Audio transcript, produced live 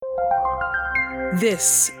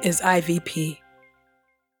This is IVP.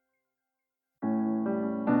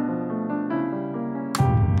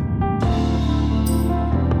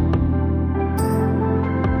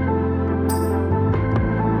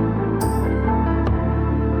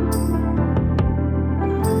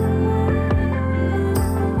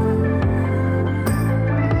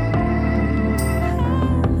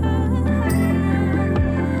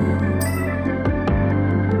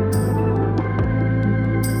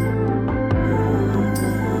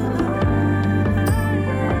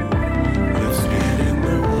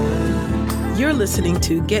 You're listening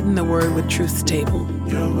to Get in the Word with Truth's Table.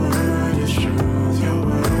 Your word is truth, your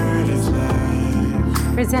word is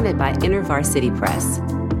life. Presented by InterVarsity Press.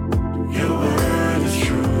 Your word is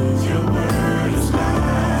truth, your word is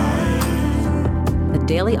life. A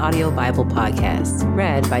daily audio Bible podcast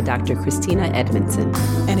read by Dr. Christina Edmondson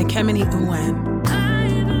And Ekemini Uwan.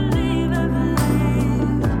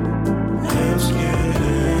 Let's get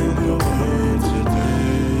in the word today.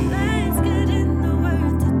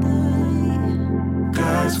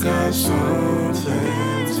 God's got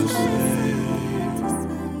something to say.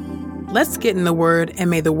 Let's get in the Word, and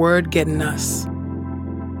may the Word get in us.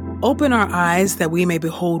 Open our eyes that we may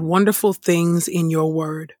behold wonderful things in your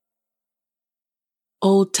Word.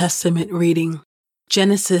 Old Testament reading,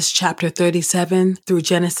 Genesis chapter 37 through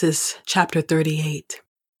Genesis chapter 38.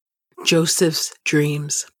 Joseph's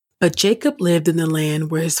dreams. But Jacob lived in the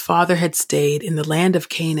land where his father had stayed, in the land of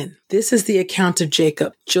Canaan. This is the account of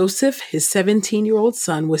Jacob. Joseph, his 17-year-old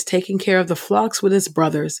son, was taking care of the flocks with his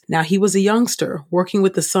brothers. Now he was a youngster, working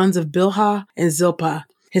with the sons of Bilhah and Zilpah,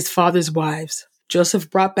 his father's wives.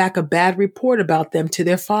 Joseph brought back a bad report about them to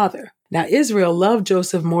their father. Now Israel loved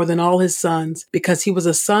Joseph more than all his sons, because he was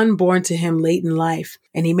a son born to him late in life,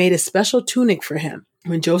 and he made a special tunic for him.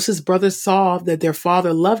 When Joseph's brothers saw that their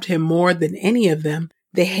father loved him more than any of them,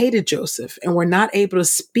 they hated Joseph and were not able to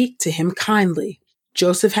speak to him kindly.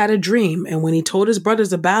 Joseph had a dream, and when he told his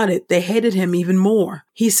brothers about it, they hated him even more.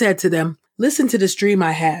 He said to them, "Listen to this dream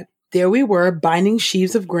I had. There we were, binding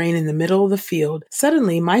sheaves of grain in the middle of the field.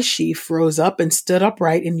 Suddenly my sheaf rose up and stood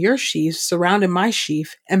upright, and your sheaves surrounded my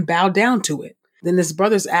sheaf and bowed down to it." Then his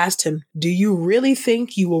brothers asked him, "Do you really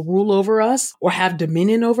think you will rule over us or have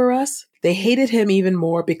dominion over us?" They hated him even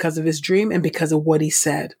more because of his dream and because of what he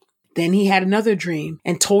said. Then he had another dream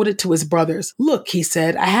and told it to his brothers. "Look," he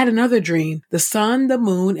said, "I had another dream. The sun, the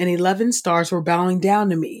moon, and 11 stars were bowing down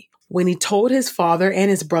to me." When he told his father and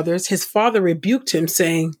his brothers, his father rebuked him,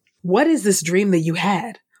 saying, "What is this dream that you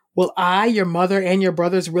had? Will I, your mother, and your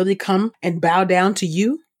brothers really come and bow down to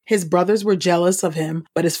you?" His brothers were jealous of him,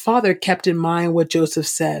 but his father kept in mind what Joseph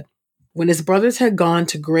said. When his brothers had gone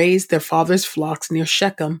to graze their father's flocks near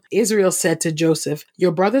Shechem, Israel said to Joseph,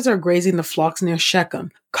 "Your brothers are grazing the flocks near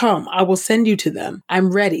Shechem. Come, I will send you to them."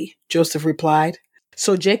 "I'm ready," Joseph replied.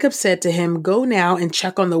 So Jacob said to him, "Go now and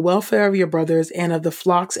check on the welfare of your brothers and of the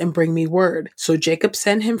flocks and bring me word." So Jacob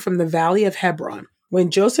sent him from the valley of Hebron.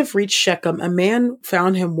 When Joseph reached Shechem, a man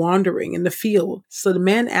found him wandering in the field. So the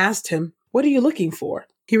man asked him, "What are you looking for?"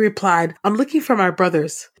 He replied, "I'm looking for my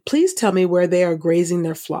brothers. Please tell me where they are grazing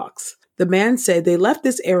their flocks." The man said, "They left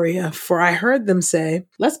this area, for I heard them say,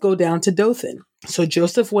 'Let's go down to Dothan.'" So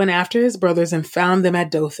Joseph went after his brothers and found them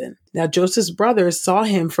at Dothan. Now Joseph's brothers saw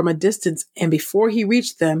him from a distance, and before he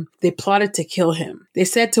reached them, they plotted to kill him. They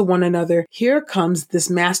said to one another, "Here comes this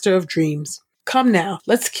master of dreams. Come now,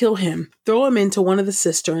 let's kill him, throw him into one of the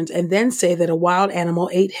cisterns, and then say that a wild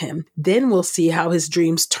animal ate him. Then we'll see how his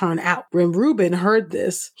dreams turn out." When Reuben heard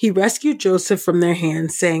this, he rescued Joseph from their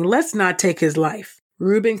hands, saying, "Let's not take his life."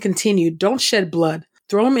 Reuben continued, "Don't shed blood.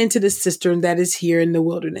 Throw him into the cistern that is here in the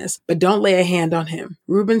wilderness, but don't lay a hand on him."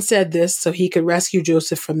 Reuben said this so he could rescue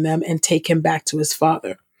Joseph from them and take him back to his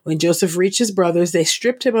father. When Joseph reached his brothers, they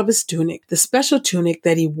stripped him of his tunic, the special tunic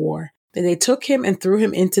that he wore. Then they took him and threw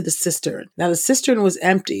him into the cistern. Now the cistern was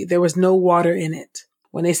empty. There was no water in it.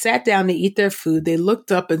 When they sat down to eat their food, they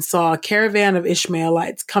looked up and saw a caravan of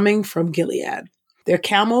Ishmaelites coming from Gilead. Their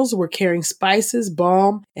camels were carrying spices,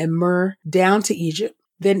 balm, and myrrh down to Egypt.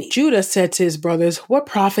 Then Judah said to his brothers, "What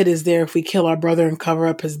profit is there if we kill our brother and cover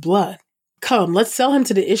up his blood? Come, let's sell him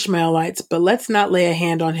to the Ishmaelites, but let's not lay a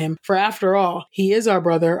hand on him, for after all, he is our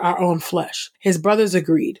brother, our own flesh." His brothers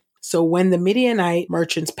agreed. So when the Midianite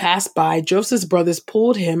merchants passed by, Joseph's brothers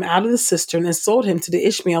pulled him out of the cistern and sold him to the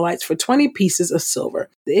Ishmaelites for 20 pieces of silver.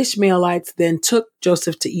 The Ishmaelites then took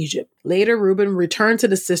Joseph to Egypt. Later, Reuben returned to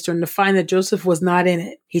the cistern to find that Joseph was not in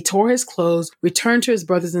it. He tore his clothes, returned to his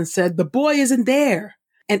brothers, and said, "The boy isn't there.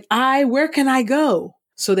 And where can I go?"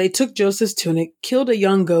 So they took Joseph's tunic, killed a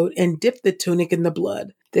young goat, and dipped the tunic in the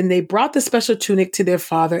blood. Then they brought the special tunic to their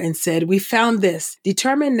father and said, "We found this.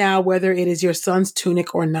 Determine now whether it is your son's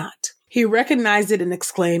tunic or not." He recognized it and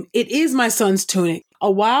exclaimed, "It is my son's tunic.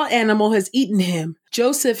 A wild animal has eaten him.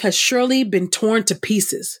 Joseph has surely been torn to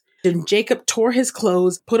pieces." Then Jacob tore his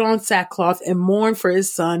clothes, put on sackcloth, and mourned for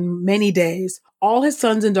his son many days. All his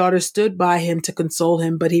sons and daughters stood by him to console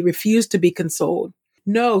him, but he refused to be consoled.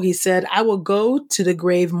 "No," he said, "I will go to the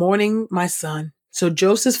grave mourning my son." So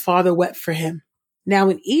Joseph's father wept for him. Now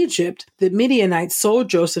in Egypt, the Midianites sold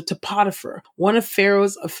Joseph to Potiphar, one of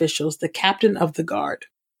Pharaoh's officials, the captain of the guard.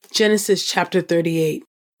 Genesis chapter 38.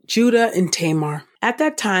 Judah and Tamar. At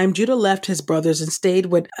that time, Judah left his brothers and stayed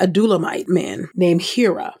with a Adullamite man named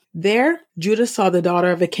Hira. There, Judah saw the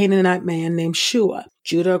daughter of a Canaanite man named Shua.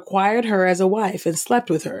 Judah acquired her as a wife and slept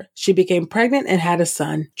with her. She became pregnant and had a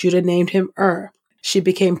son. Judah named him She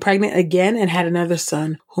became pregnant again and had another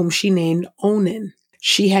son, whom she named Onan.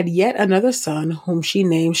 She had yet another son, whom she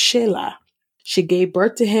named Shelah. She gave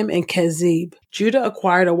birth to him in Kezib. Judah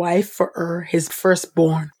acquired a wife for his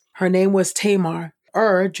firstborn. Her name was Tamar.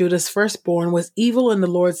 Judah's firstborn, was evil in the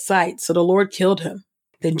Lord's sight, so the Lord killed him.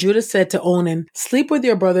 Then Judah said to Onan, "Sleep with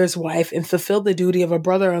your brother's wife and fulfill the duty of a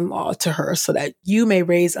brother-in-law to her so that you may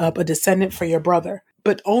raise up a descendant for your brother."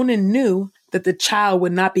 But Onan knew that the child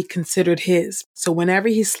would not be considered his. So whenever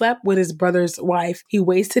he slept with his brother's wife, he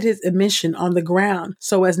wasted his emission on the ground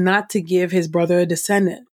so as not to give his brother a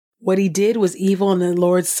descendant. What he did was evil in the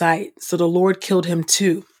Lord's sight, so the Lord killed him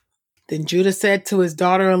too. Then Judah said to his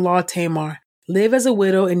daughter-in-law Tamar, "Live as a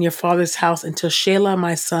widow in your father's house until Shelah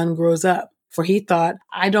my son grows up." For he thought,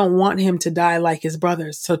 "I don't want him to die like his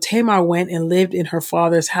brothers." So Tamar went and lived in her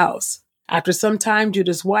father's house. After some time,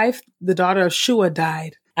 Judah's wife, the daughter of Shua,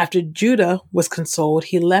 died. After Judah was consoled,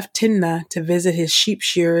 he left Timnah to visit his sheep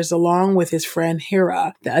shearers along with his friend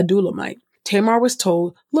Hira, the Adullamite. Tamar was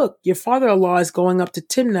told, "Look, your father-in-law is going up to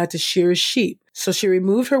Timnah to shear his sheep." So she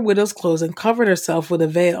removed her widow's clothes and covered herself with a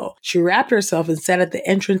veil. She wrapped herself and sat at the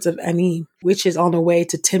entrance of Anim, which is on the way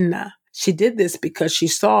to Timnah. She did this because she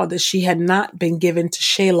saw that she had not been given to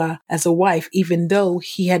Shelah as a wife, even though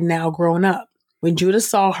he had now grown up. When Judah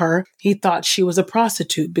saw her, he thought she was a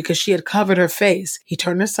prostitute because she had covered her face. He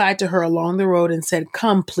turned aside to her along the road and said,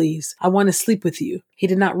 "Come, please, I want to sleep with you." He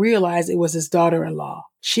did not realize it was his daughter-in-law.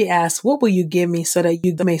 She asked, "What will you give me so that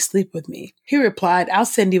you may sleep with me?" He replied, "I'll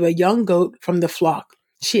send you a young goat from the flock."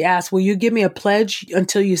 She asked, "Will you give me a pledge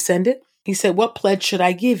until you send it?" He said, "What pledge should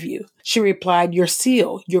I give you?" She replied, "Your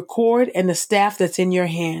seal, your cord, and the staff that's in your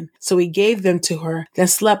hand." So he gave them to her, then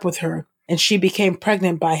slept with her, and she became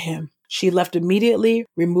pregnant by him. She left immediately,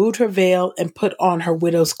 removed her veil, and put on her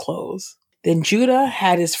widow's clothes. Then Judah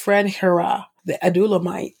had his friend Hira, the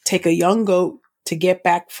Adullamite, take a young goat to get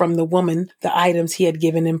back from the woman the items he had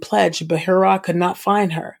given in pledge, but Hira could not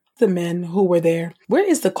find her. The men who were there, "Where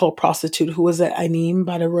is the cult prostitute who was at Anim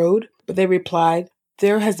by the road?" But they replied,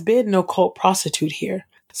 "There has been no cult prostitute here."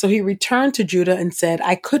 So he returned to Judah and said,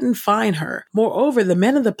 "I couldn't find her. Moreover, the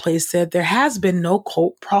men of the place said, 'There has been no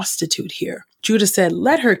cult prostitute here.'" Judah said,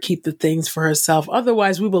 "Let her keep the things for herself,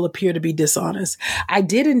 otherwise we will appear to be dishonest. I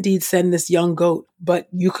did indeed send this young goat, but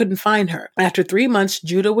you couldn't find her." After 3 months,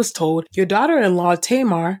 Judah was told, "Your daughter-in-law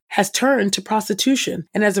Tamar has turned to prostitution,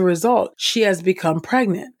 and as a result, she has become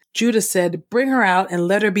pregnant." Judah said, "Bring her out and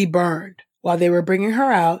let her be burned." While they were bringing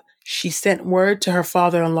her out, she sent word to her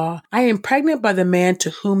father-in-law, "I am pregnant by the man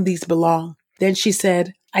to whom these belong." Then she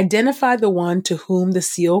said, "Identify the one to whom the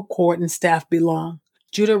seal, cord, and staff belong."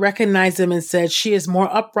 Judah recognized him and said, "She is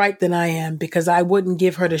more upright than I am, because I wouldn't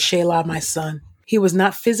give her to Shelah my son." He was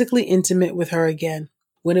not physically intimate with her again.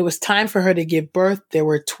 When it was time for her to give birth, there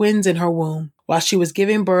were twins in her womb. While she was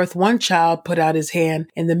giving birth, one child put out his hand,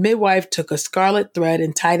 and the midwife took a scarlet thread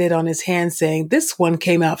and tied it on his hand, saying, "This one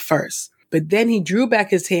came out first." But then he drew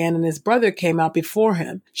back his hand, and his brother came out before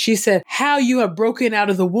him. She said, "How you have broken out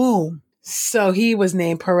of the womb." So he was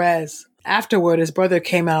named Perez. Afterward, his brother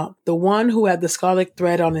came out, the one who had the scarlet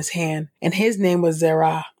thread on his hand, and his name was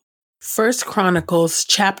Zerah. 1 Chronicles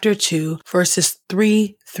chapter 2, verses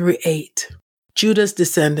 3 through 8. Judah's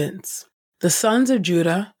descendants. The sons of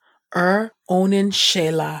Judah, Onan,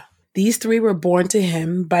 Shelah. These three were born to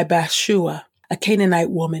him by Bathshua, a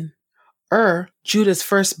Canaanite woman. Judah's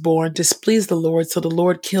firstborn, displeased the Lord, so the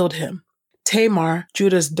Lord killed him. Tamar,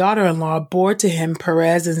 Judah's daughter-in-law, bore to him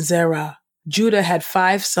Perez and Zerah. Judah had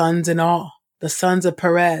 5 sons in all. The sons of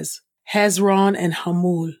Perez, Hezron and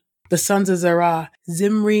Hamul. The sons of Zerah,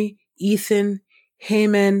 Zimri, Ethan,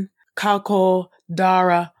 Heman, Calcol,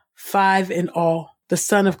 Dara, 5 in all. The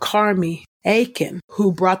son of Carmi, Achan,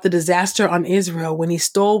 who brought the disaster on Israel when he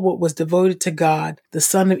stole what was devoted to God. The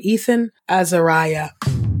son of Ethan, Azariah.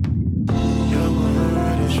 Your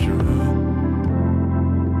word is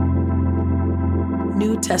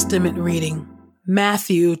Testament reading,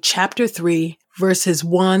 Matthew chapter 3, verses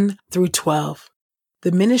 1 through 12.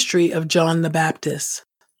 The ministry of John the Baptist.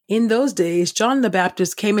 In those days, John the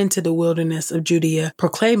Baptist came into the wilderness of Judea,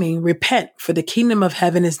 proclaiming, "Repent, for the kingdom of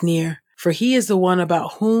heaven is near. For he is the one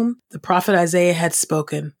about whom the prophet Isaiah had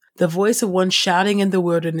spoken. The voice of one shouting in the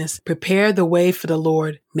wilderness, prepare the way for the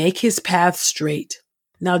Lord, make his path straight."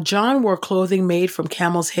 Now John wore clothing made from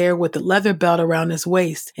camel's hair with a leather belt around his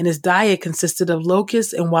waist, and his diet consisted of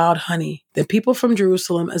locusts and wild honey. The people from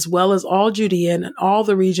Jerusalem, as well as all Judea and all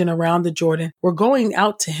the region around the Jordan, were going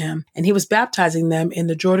out to him, and he was baptizing them in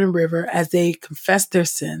the Jordan River as they confessed their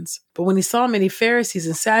sins. But when he saw many Pharisees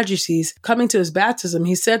and Sadducees coming to his baptism,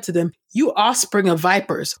 he said to them, "You offspring of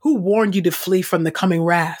vipers, who warned you to flee from the coming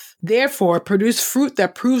wrath? Therefore, produce fruit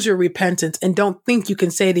that proves your repentance, and don't think you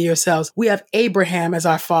can say to yourselves, 'We have Abraham as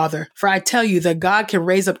our father.' For I tell you that God can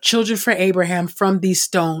raise up children for Abraham from these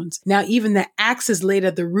stones. Now even the axe is laid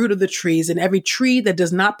at the root of the trees, and every tree that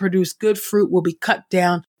does not produce good fruit will be cut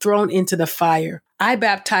down, thrown into the fire. I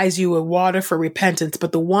baptize you with water for repentance,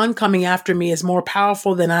 but the one coming after me is more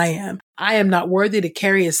powerful than I am. I am not worthy to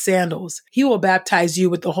carry his sandals. He will baptize you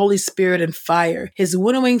with the Holy Spirit and fire. His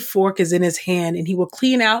winnowing fork is in his hand, and he will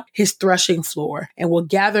clean out his threshing floor, and will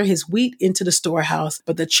gather his wheat into the storehouse,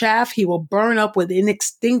 but the chaff he will burn up with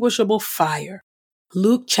inextinguishable fire."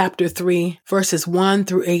 Luke chapter 3, verses 1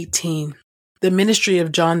 through 18. The ministry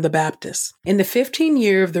of John the Baptist. In the 15th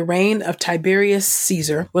year of the reign of Tiberius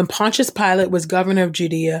Caesar, when Pontius Pilate was governor of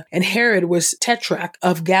Judea, and Herod was tetrarch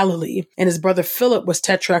of Galilee, and his brother Philip was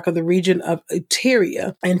tetrarch of the region of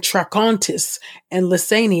Iturea, and Trachonitis, and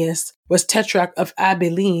Lysanias was tetrarch of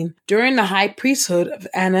Abilene, during the high priesthood of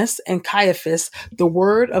Annas and Caiaphas, the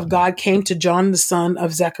word of God came to John the son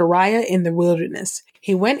of Zechariah in the wilderness.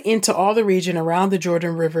 He went into all the region around the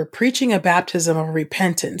Jordan River, preaching a baptism of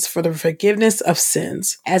repentance for the forgiveness of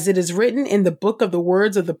sins. As it is written in the book of the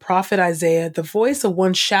words of the prophet Isaiah, the voice of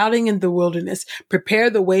one shouting in the wilderness, prepare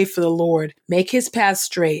the way for the Lord, make his path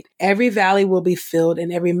straight. Every valley will be filled,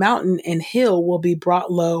 and every mountain and hill will be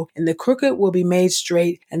brought low, and the crooked will be made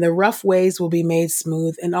straight, and the rough ways will be made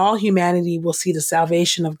smooth, and all humanity will see the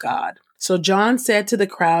salvation of God. So John said to the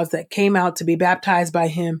crowds that came out to be baptized by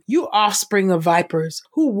him, "You offspring of vipers,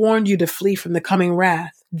 who warned you to flee from the coming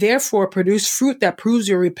wrath? Therefore, produce fruit that proves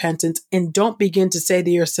your repentance, and don't begin to say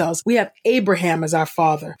to yourselves, 'We have Abraham as our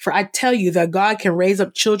father.' For I tell you that God can raise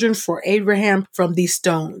up children for Abraham from these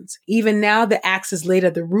stones. Even now the axe is laid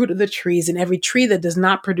at the root of the trees, and every tree that does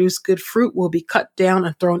not produce good fruit will be cut down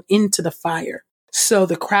and thrown into the fire." So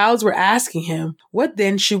the crowds were asking him, "What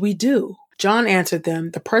then should we do?" John answered them,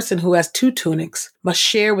 "The person who has 2 tunics must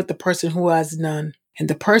share with the person who has none, and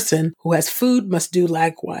the person who has food must do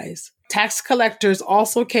likewise." Tax collectors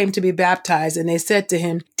also came to be baptized, and they said to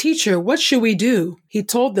him, "Teacher, what should we do?" He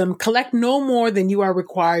told them, "Collect no more than you are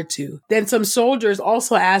required to." Then some soldiers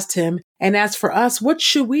also asked him, "And as for us, what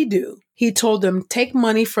should we do?" He told them, "Take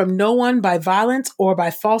money from no one by violence or by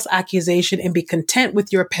false accusation, and be content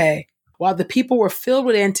with your pay." While the people were filled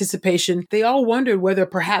with anticipation, they all wondered whether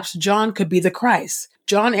perhaps John could be the Christ.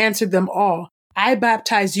 John answered them all, "I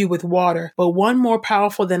baptize you with water, but one more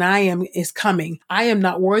powerful than I am is coming. I am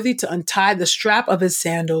not worthy to untie the strap of his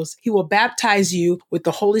sandals. He will baptize you with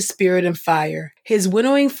the Holy Spirit and fire. His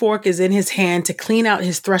winnowing fork is in his hand to clean out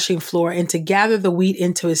his threshing floor and to gather the wheat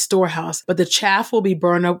into his storehouse, but the chaff will be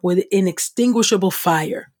burned up with inextinguishable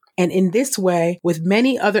fire." And in this way, with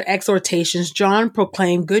many other exhortations, John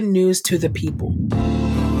proclaimed good news to the people.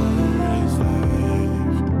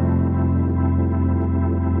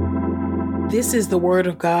 This is the word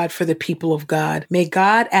of God for the people of God. May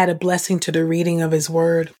God add a blessing to the reading of his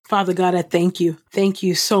word. Father God, I thank you. Thank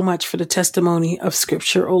you so much for the testimony of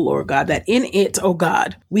scripture, O Lord God, that in it, O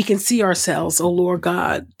God, we can see ourselves, O Lord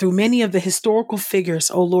God, through many of the historical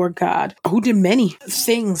figures, O Lord God, who did many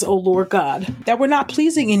things, O Lord God, that were not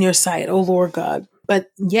pleasing in your sight, O Lord God. But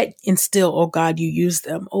yet and still, oh God, you used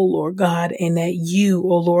them, oh Lord God, and that you,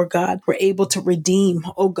 oh Lord God, were able to redeem,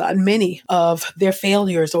 oh God, many of their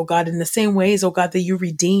failures, oh God, in the same ways, oh God, that you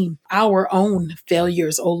redeem our own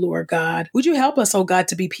failures, oh Lord God. Would you help us, oh God,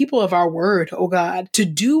 to be people of our word, oh God, to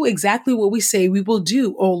do exactly what we say we will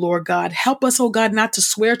do, oh Lord God. Help us, oh God, not to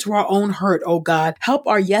swear to our own hurt, oh God. Help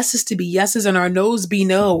our yeses to be yeses and our no's be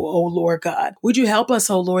no, oh Lord God. Would you help us,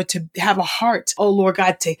 oh Lord, to have a heart, oh Lord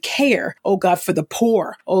God, to care, oh God, for the poor,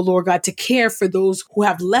 poor, oh Lord God, to care for those who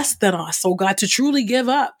have less than us, oh God, to truly give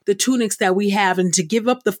up the tunics that we have and to give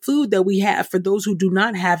up the food that we have for those who do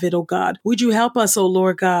not have it, oh God. Would you help us, oh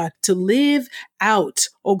Lord God, to live out,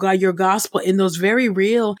 oh God, your gospel in those very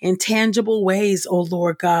real and tangible ways, oh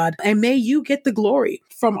Lord God. And may you get the glory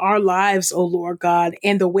from our lives, oh Lord God,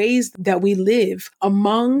 and the ways that we live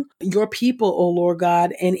among your people, oh Lord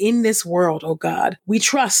God, and in this world, oh God. We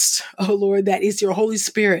trust, oh Lord, that is your Holy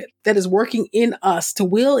Spirit that is working in us to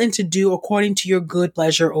will and to do according to your good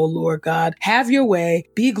pleasure, oh Lord God. Have your way,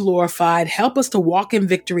 be glorified, help us to walk in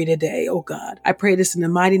victory today, oh God. I pray this in the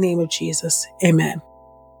mighty name of Jesus. Amen.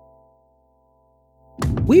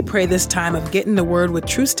 We pray this time of Getting the Word with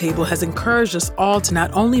Truth Table has encouraged us all to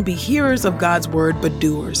not only be hearers of God's Word, but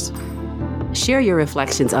doers. Share your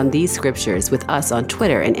reflections on these scriptures with us on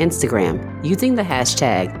Twitter and Instagram using the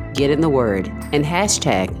hashtag #GetInTheWord and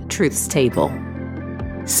hashtag #TruthsTable.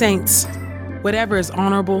 Saints, whatever is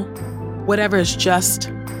honorable, whatever is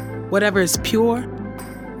just, whatever is pure,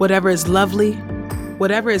 whatever is lovely,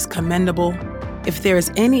 whatever is commendable, if there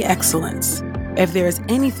is any excellence, if there is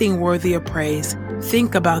anything worthy of praise,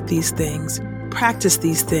 think about these things, practice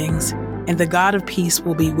these things, and the God of peace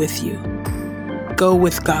will be with you. Go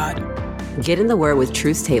with God. Get in the Word with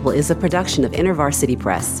Truth Table is a production of InterVarsity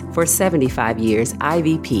Press. For 75 years,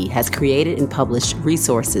 IVP has created and published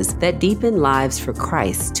resources that deepen lives for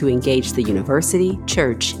Christ to engage the university,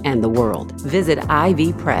 church, and the world. Visit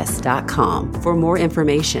ivpress.com for more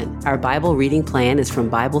information. Our Bible reading plan is from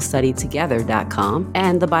BibleStudyTogether.com,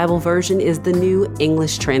 and the Bible version is the New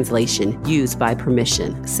English translation used by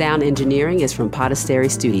permission. Sound engineering is from Podastery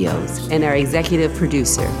Studios, and our executive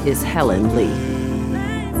producer is Helen Lee.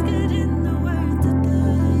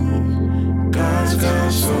 God's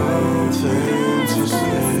got something